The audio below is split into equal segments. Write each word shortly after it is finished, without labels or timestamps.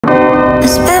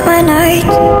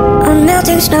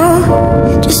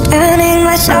snow, just turning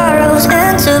my sorrows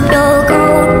into pure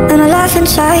gold. And I laugh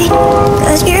inside,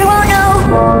 cause you won't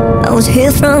know I was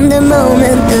here from the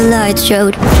moment the lights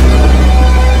showed.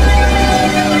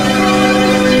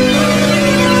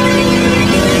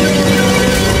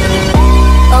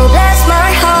 Oh, bless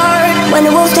my heart when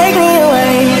the wolves take me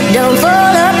away. Don't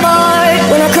fall apart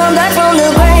when I come back from the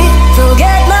grave.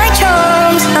 Forget my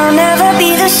charms, I'll never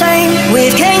be the same.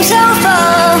 We've came so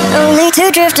far, only to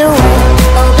drift away.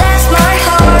 Oh, bless my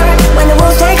heart when the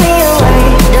wolves take me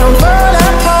away. Don't fall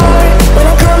apart when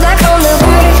I come back from the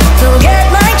grave. Forget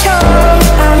my charms,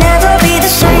 I'll never be the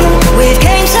same. We've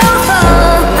came so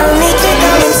far, only to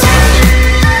go insane.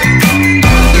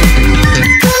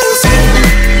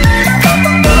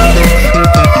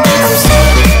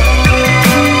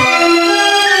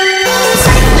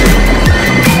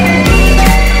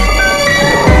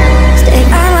 Stay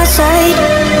by my side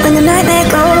when the nightmare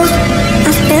goes.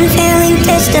 I've been feeling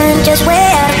distant, just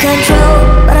way out of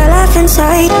control. But I laugh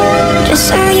inside, just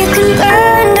so you can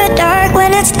burn the dark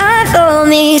when it's time for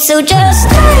me. So just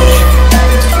stay.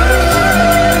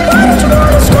 Why don't you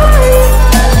wanna stay?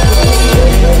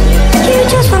 You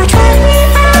just wanna try me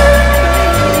out.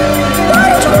 Why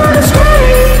don't you wanna stay?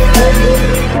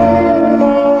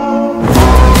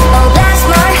 Oh, bless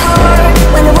my heart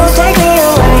when the wolves take me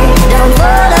away. Don't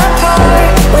fall apart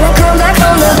when I come back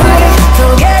from the grave.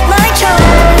 Forget my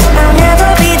charms, I'll never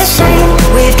be the same.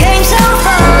 We've came so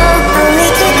far, only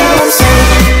to go insane.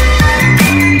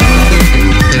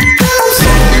 I'm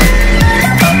sane.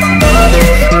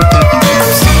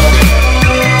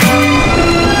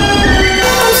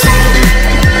 I'm sane.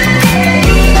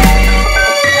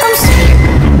 I'm sane. I'm sane.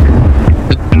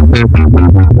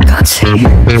 God save you.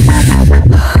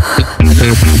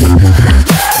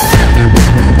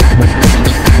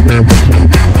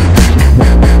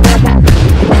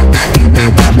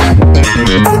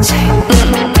 I'm sane.